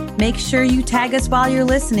 Make sure you tag us while you're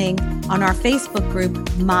listening on our Facebook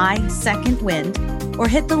group, My Second Wind, or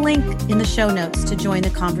hit the link in the show notes to join the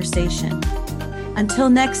conversation. Until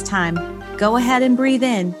next time, go ahead and breathe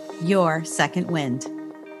in your second wind.